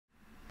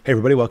Hey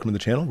everybody, welcome to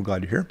the channel. We're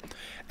glad you're here.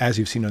 As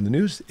you've seen on the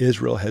news,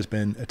 Israel has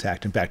been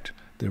attacked. In fact,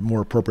 the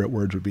more appropriate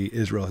words would be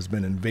Israel has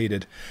been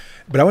invaded.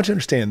 But I want you to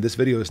understand this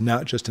video is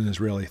not just an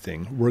Israeli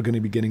thing. We're going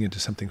to be getting into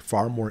something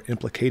far more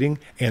implicating,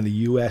 and the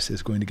U.S.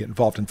 is going to get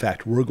involved. In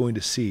fact, we're going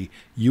to see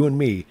you and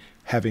me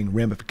having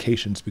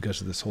ramifications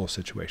because of this whole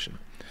situation.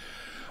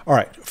 All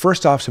right,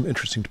 first off, some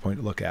interesting point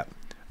to look at.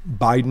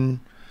 Biden,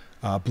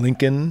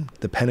 Blinken,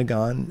 the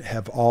Pentagon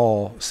have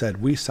all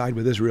said we side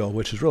with Israel,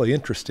 which is really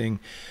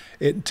interesting.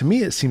 To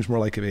me, it seems more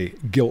like a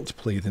guilt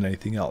plea than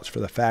anything else for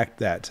the fact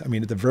that, I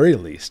mean, at the very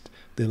least,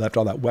 they left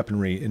all that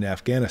weaponry in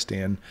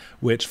Afghanistan,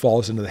 which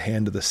falls into the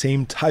hand of the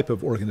same type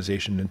of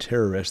organization and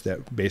terrorists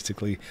that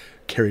basically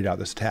carried out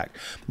this attack.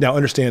 Now,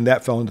 understand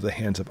that fell into the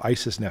hands of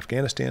ISIS in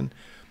Afghanistan,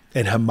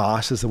 and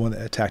Hamas is the one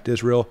that attacked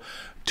Israel.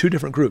 Two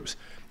different groups.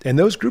 And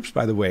those groups,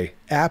 by the way,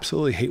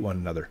 absolutely hate one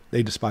another.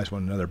 They despise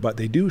one another, but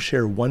they do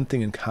share one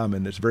thing in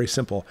common that's very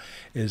simple,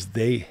 is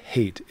they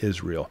hate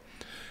Israel.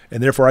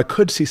 And therefore, I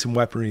could see some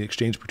weaponry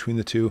exchange between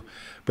the two.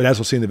 But as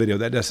we'll see in the video,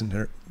 that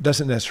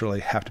doesn't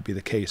necessarily have to be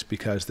the case,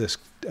 because this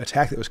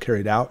attack that was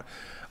carried out,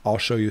 I'll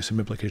show you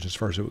some implications as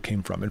far as where it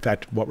came from. In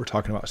fact, what we're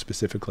talking about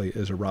specifically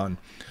is Iran.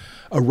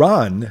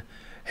 Iran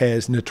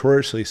has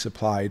notoriously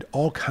supplied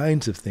all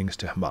kinds of things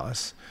to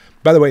Hamas.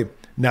 By the way,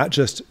 not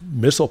just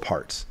missile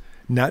parts,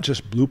 not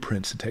just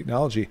blueprints and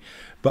technology,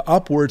 but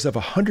upwards of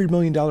 $100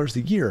 million a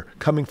year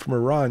coming from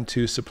Iran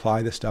to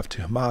supply the stuff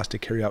to Hamas to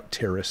carry out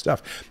terrorist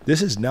stuff.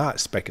 This is not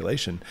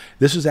speculation.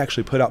 This was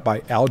actually put out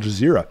by Al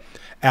Jazeera.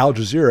 Al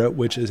Jazeera,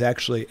 which is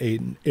actually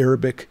an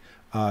Arabic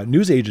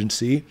news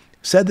agency,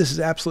 said this is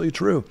absolutely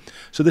true.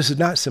 So this is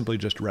not simply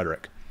just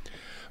rhetoric.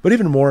 But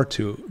even more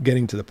to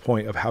getting to the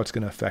point of how it's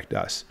going to affect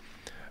us.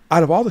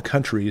 Out of all the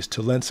countries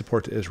to lend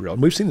support to Israel,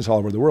 and we've seen this all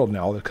over the world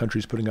now, the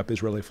countries putting up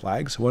Israeli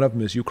flags, one of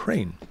them is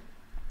Ukraine.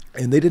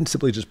 And they didn't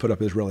simply just put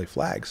up Israeli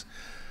flags.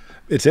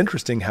 It's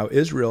interesting how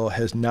Israel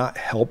has not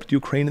helped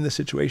Ukraine in this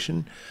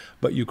situation,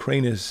 but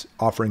Ukraine is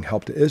offering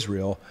help to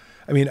Israel.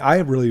 I mean, I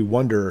really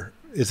wonder,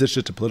 is this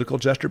just a political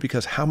gesture?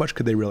 Because how much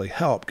could they really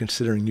help,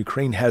 considering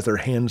Ukraine has their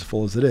hands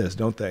full as it is,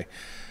 don't they?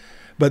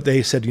 But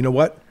they said, you know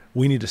what?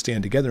 We need to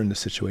stand together in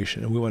this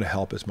situation, and we want to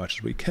help as much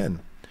as we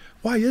can.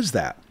 Why is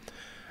that?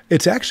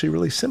 It's actually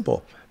really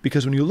simple.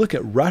 Because when you look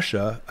at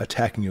Russia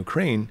attacking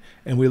Ukraine,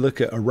 and we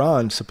look at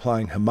Iran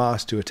supplying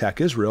Hamas to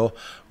attack Israel,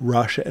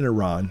 Russia and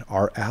Iran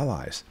are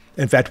allies.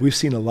 In fact, we've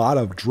seen a lot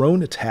of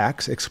drone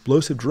attacks,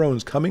 explosive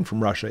drones coming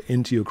from Russia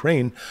into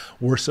Ukraine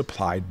were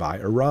supplied by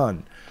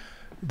Iran.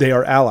 They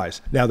are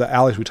allies. Now, the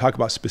allies we talk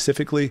about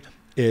specifically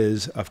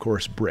is, of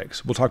course,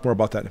 BRICS. We'll talk more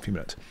about that in a few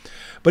minutes.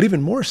 But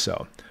even more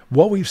so,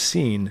 what we've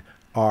seen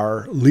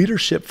are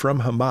leadership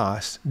from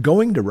Hamas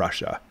going to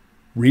Russia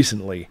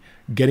recently,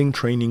 getting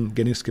training,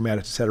 getting schematics,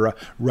 etc.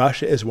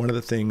 Russia is one of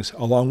the things,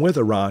 along with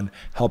Iran,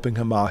 helping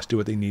Hamas do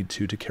what they need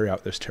to carry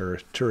out this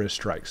terrorist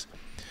strikes.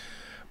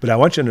 But I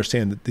want you to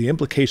understand that the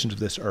implications of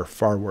this are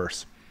far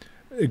worse.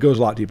 It goes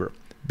a lot deeper.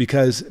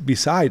 Because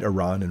beside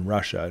Iran and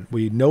Russia,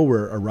 we know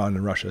where Iran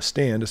and Russia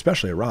stand,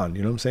 especially Iran,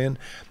 you know what I'm saying?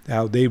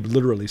 How they've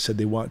literally said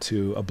they want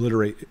to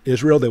obliterate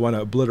Israel, they want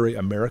to obliterate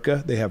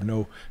America, they have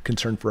no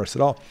concern for us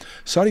at all.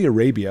 Saudi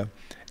Arabia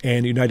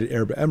and United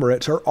Arab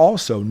Emirates are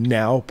also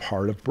now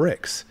part of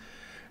BRICS.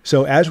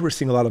 So as we're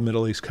seeing a lot of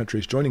Middle East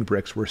countries joining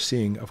BRICS, we're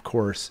seeing, of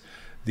course,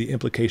 the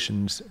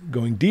implications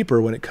going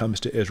deeper when it comes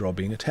to Israel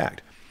being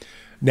attacked.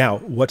 Now,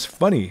 what's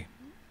funny,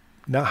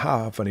 not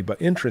how funny,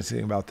 but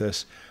interesting about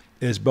this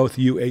is both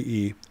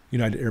UAE,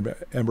 United Arab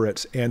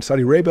Emirates, and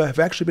Saudi Arabia have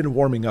actually been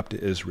warming up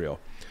to Israel.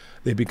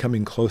 They've been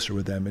coming closer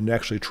with them and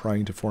actually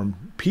trying to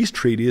form peace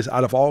treaties.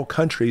 Out of all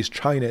countries,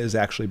 China has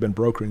actually been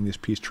brokering these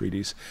peace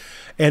treaties.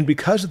 And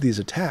because of these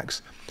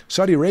attacks,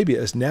 Saudi Arabia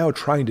is now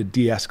trying to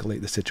de-escalate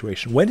the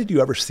situation. When did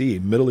you ever see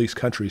Middle East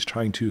countries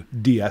trying to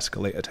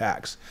de-escalate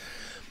attacks?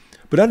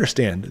 But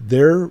understand,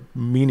 their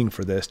meaning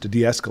for this, to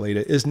de-escalate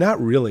it, is not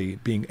really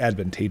being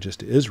advantageous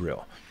to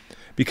Israel,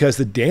 because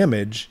the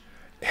damage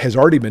has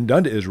already been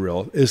done to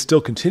Israel, is still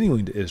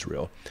continuing to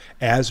Israel,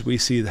 as we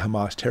see the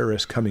Hamas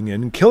terrorists coming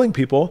in and killing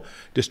people,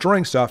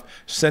 destroying stuff,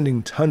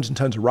 sending tons and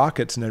tons of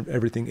rockets and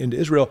everything into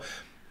Israel,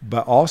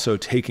 but also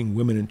taking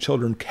women and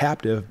children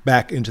captive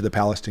back into the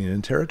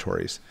Palestinian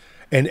territories.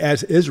 And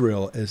as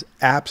Israel is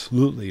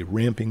absolutely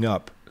ramping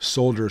up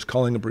soldiers,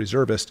 calling up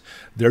reservists,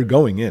 they're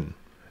going in.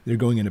 They're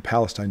going into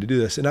Palestine to do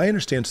this. And I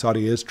understand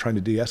Saudi is trying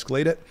to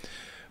de-escalate it,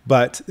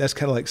 but that's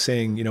kind of like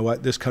saying, you know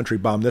what, this country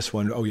bombed this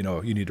one. Oh, you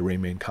know, you need to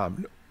remain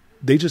calm.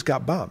 They just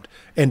got bombed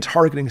and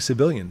targeting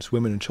civilians,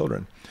 women and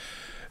children.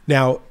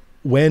 Now,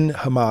 when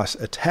Hamas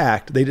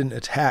attacked, they didn't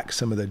attack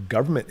some of the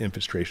government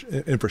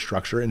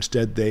infrastructure.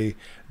 Instead, they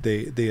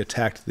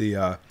attacked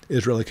the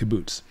Israeli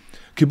kibbutz.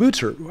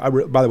 Kibbutz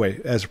are, by the way,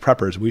 as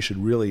preppers, we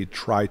should really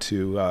try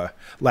to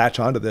latch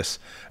onto this.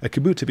 A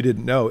kibbutz, if you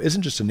didn't know,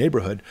 isn't just a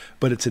neighborhood,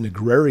 but it's an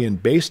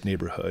agrarian-based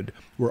neighborhood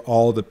where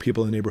all the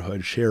people in the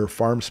neighborhood share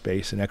farm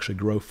space and actually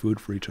grow food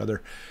for each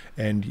other.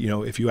 And, you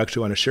know, if you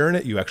actually want to share in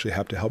it, you actually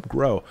have to help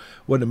grow.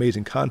 What an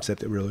amazing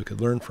concept that we really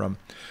could learn from.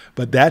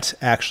 But that's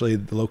actually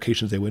the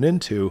locations they went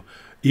into,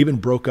 even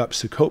broke up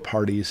Sukkot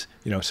parties,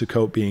 you know,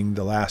 Sukkot being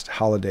the last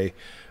holiday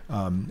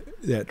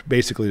that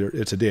basically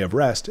it's a day of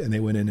rest, and they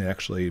went in and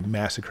actually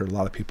massacred a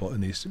lot of people in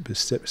these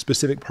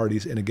specific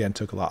parties, and again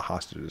took a lot of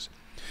hostages.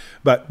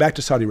 But back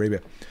to Saudi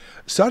Arabia.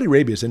 Saudi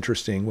Arabia is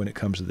interesting when it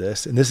comes to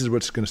this, and this is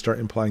what's going to start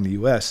implying the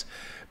U.S.,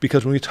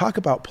 because when we talk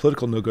about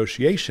political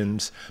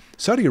negotiations,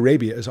 Saudi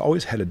Arabia has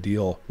always had a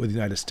deal with the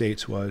United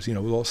States was, you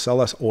know, we'll sell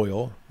us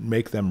oil,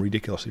 make them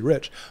ridiculously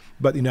rich,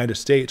 but the United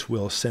States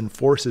will send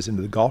forces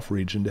into the Gulf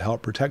region to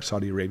help protect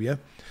Saudi Arabia.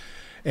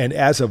 And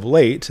as of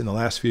late, in the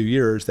last few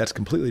years, that's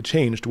completely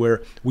changed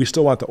where we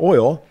still want the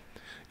oil,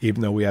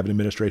 even though we have an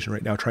administration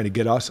right now trying to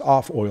get us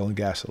off oil and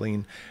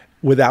gasoline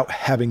without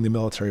having the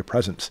military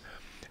presence.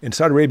 And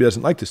Saudi Arabia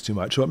doesn't like this too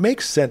much. So it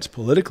makes sense,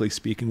 politically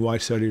speaking, why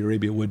Saudi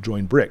Arabia would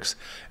join BRICS.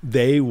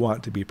 They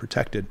want to be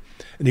protected.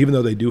 And even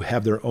though they do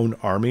have their own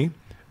army,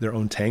 their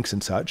own tanks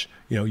and such,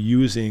 you know,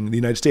 using the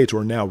United States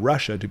or now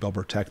Russia to be able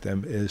to protect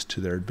them is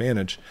to their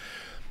advantage.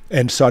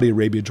 And Saudi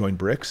Arabia joined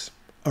BRICS.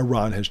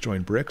 Iran has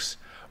joined BRICS.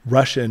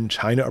 Russia and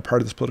China are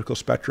part of this political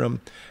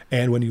spectrum.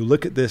 And when you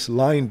look at this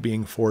line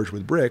being forged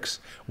with BRICS,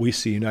 we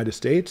see United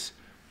States,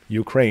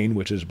 Ukraine,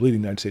 which is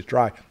bleeding the United States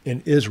dry,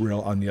 and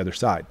Israel on the other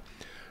side.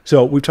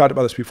 So we've talked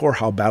about this before,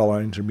 how battle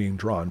lines are being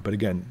drawn. But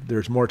again,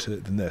 there's more to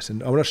it than this.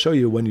 And I want to show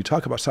you, when you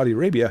talk about Saudi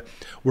Arabia,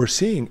 we're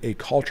seeing a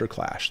culture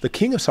clash. The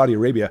king of Saudi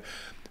Arabia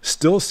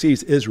still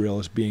sees Israel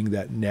as being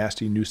that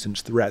nasty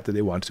nuisance threat that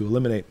they want to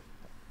eliminate.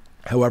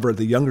 However,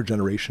 the younger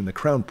generation, the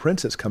crown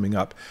prince that's coming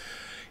up,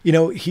 you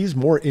know, he's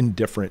more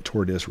indifferent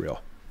toward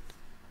Israel.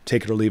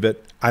 Take it or leave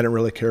it. I don't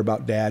really care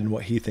about dad and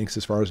what he thinks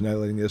as far as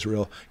annihilating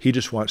Israel. He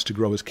just wants to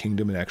grow his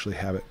kingdom and actually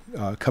have it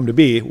come to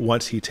be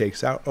once he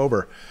takes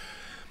over.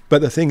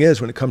 But the thing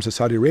is, when it comes to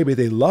Saudi Arabia,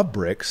 they love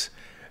BRICS,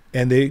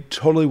 and they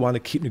totally want to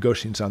keep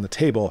negotiations on the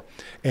table.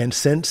 And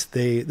since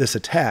this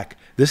attack,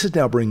 this is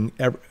now bringing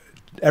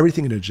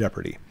everything into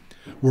jeopardy.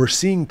 We're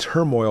seeing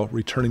turmoil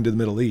returning to the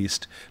Middle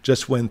East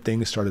just when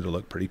things started to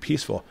look pretty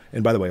peaceful.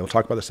 And by the way, we'll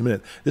talk about this in a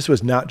minute. This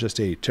was not just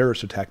a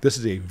terrorist attack. This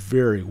is a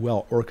very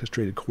well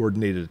orchestrated,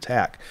 coordinated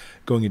attack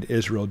going into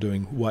Israel,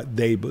 doing what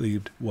they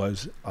believed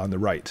was on the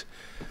right.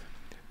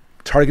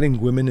 Targeting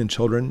women and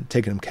children,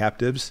 taking them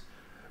captives,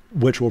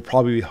 which will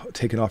probably be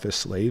taken off as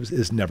slaves,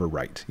 is never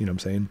right. You know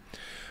what I'm saying?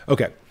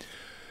 Okay.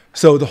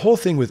 So the whole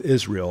thing with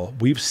Israel,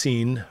 we've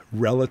seen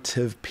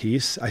relative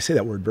peace. I say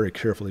that word very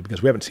carefully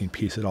because we haven't seen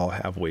peace at all,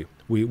 have we?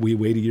 We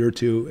wait a year or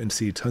two and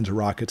see tons of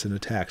rockets and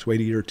attacks. Wait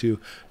a year or two,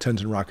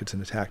 tons of rockets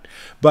and attack.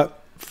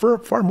 But for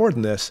far more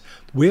than this,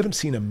 we haven't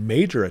seen a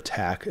major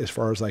attack as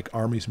far as like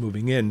armies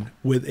moving in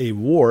with a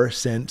war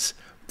since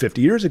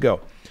 50 years ago,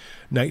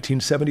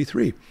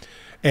 1973.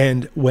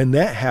 And when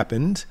that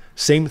happened,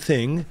 same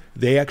thing,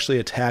 they actually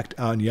attacked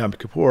on Yom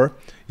Kippur.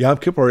 Yom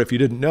Kippur, if you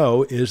didn't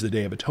know, is the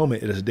Day of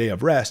Atonement. It is a day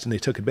of rest. And they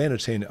took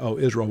advantage saying, oh,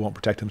 Israel won't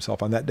protect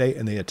himself on that day.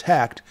 And they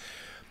attacked.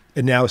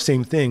 And now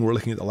same thing, we're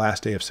looking at the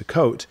last day of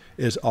Sukkot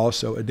is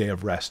also a day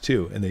of rest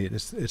too. And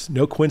it's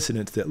no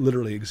coincidence that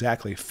literally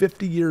exactly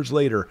 50 years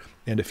later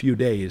and a few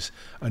days,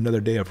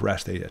 another day of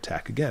rest, they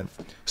attack again.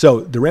 So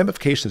the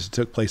ramifications that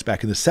took place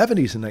back in the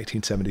 70s in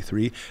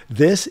 1973,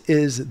 this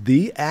is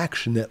the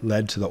action that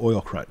led to the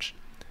oil crunch.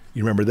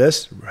 You remember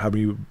this? How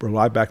many were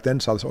alive back then,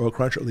 saw this oil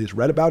crunch, or at least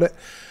read about it?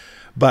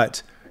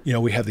 But you know,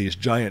 we have these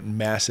giant,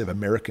 massive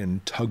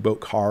American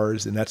tugboat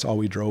cars, and that's all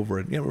we drove. You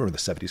know, remember the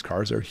 70s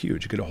cars? They're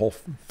huge. You could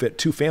fit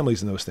 2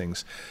 families in those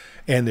things.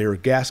 And they were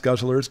gas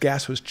guzzlers.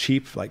 Gas was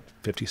cheap, like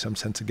 50-some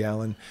cents a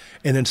gallon.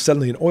 And then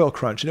suddenly an oil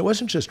crunch. And it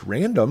wasn't just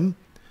random.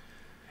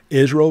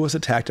 Israel was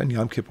attacked on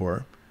Yom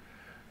Kippur.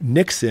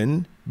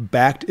 Nixon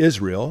backed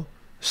Israel,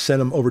 sent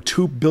them over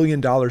 $2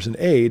 billion in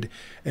aid.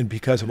 And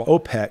because of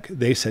OPEC,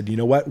 they said, you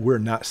know what? We're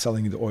not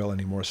selling you the oil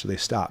anymore. So they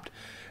stopped.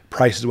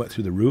 Prices went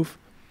through the roof.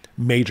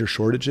 Major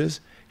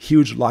shortages,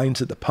 huge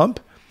lines at the pump.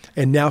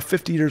 And now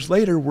 50 years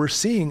later, we're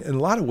seeing in a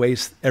lot of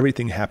ways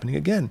everything happening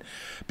again.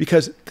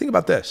 Because think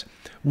about this.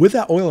 With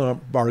that oil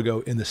embargo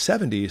in the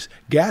 70s,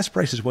 gas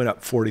prices went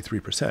up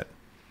 43%.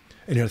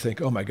 And you're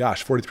think, oh my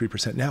gosh,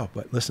 43% now.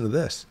 But listen to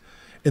this.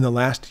 In the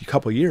last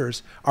couple of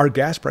years, our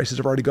gas prices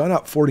have already gone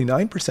up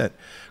 49%.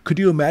 Could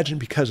you imagine,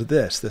 because of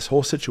this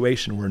whole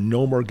situation where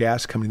no more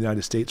gas coming to the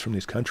United States from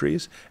these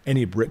countries,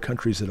 any BRIC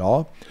countries at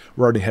all,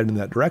 we're already heading in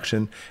that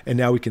direction. And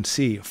now we can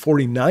see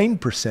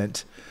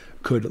 49%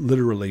 could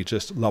literally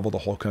just level the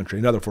whole country.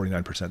 Another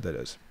 49%, that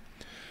is.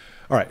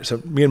 All right,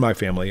 so me and my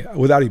family,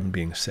 without even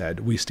being said,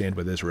 we stand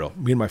with Israel.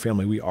 Me and my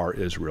family, we are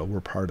Israel.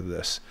 We're part of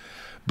this.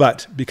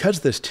 But because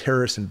of this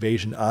terrorist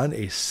invasion on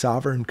a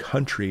sovereign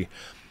country,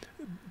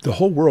 the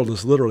whole world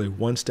is literally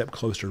one step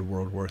closer to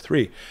World War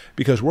III,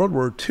 because World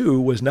War II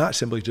was not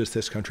simply just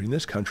this country and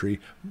this country.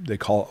 They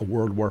call it a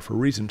world war for a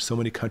reason. So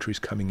many countries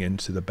coming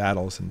into the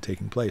battles and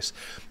taking place.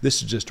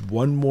 This is just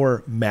one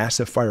more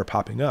massive fire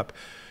popping up.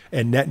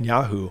 And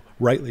Netanyahu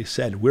rightly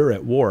said, we're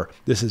at war.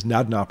 This is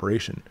not an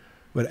operation,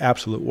 but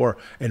absolute war.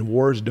 And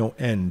wars don't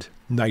end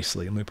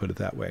nicely, let me put it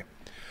that way.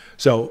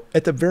 So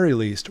at the very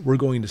least, we're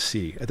going to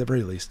see, at the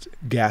very least,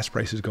 gas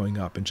prices going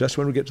up. And just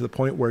when we get to the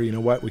point where, you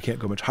know what, we can't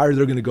go much higher,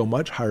 they're going to go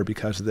much higher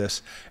because of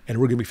this, and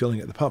we're going to be feeling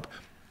it at the pump.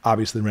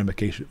 Obviously,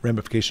 the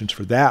ramifications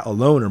for that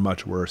alone are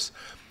much worse.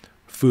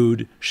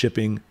 Food,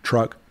 shipping,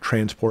 truck,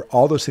 transport,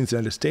 all those things in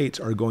the United States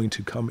are going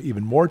to come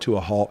even more to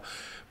a halt.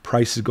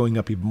 Prices going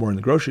up even more in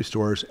the grocery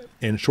stores,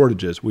 and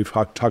shortages. We've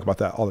talked about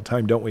that all the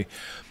time, don't we?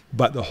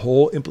 But the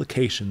whole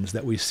implications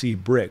that we see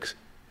BRICS,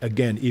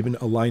 again, even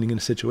aligning in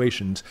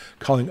situations,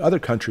 calling other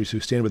countries who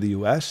stand with the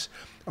U.S.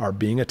 are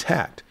being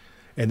attacked.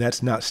 And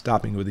that's not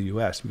stopping with the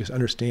U.S. because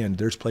understand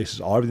there's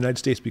places all over the United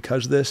States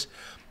because of this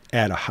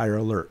at a higher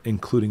alert,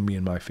 including me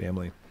and my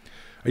family.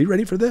 Are you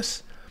ready for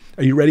this?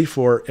 Are you ready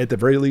for, at the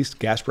very least,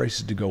 gas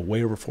prices to go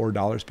way over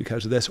 $4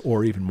 because of this,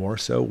 or even more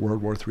so,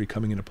 World War III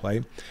coming into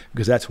play?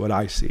 Because that's what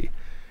I see.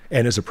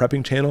 And as a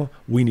prepping channel,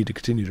 we need to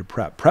continue to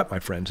prep. Prep, my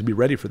friends, and be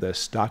ready for this.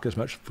 Stock as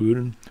much food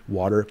and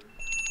water,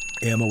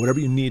 ammo, whatever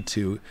you need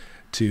to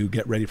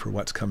get ready for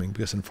what's coming,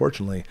 because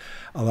unfortunately,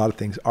 a lot of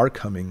things are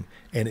coming,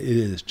 and it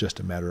is just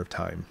a matter of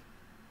time.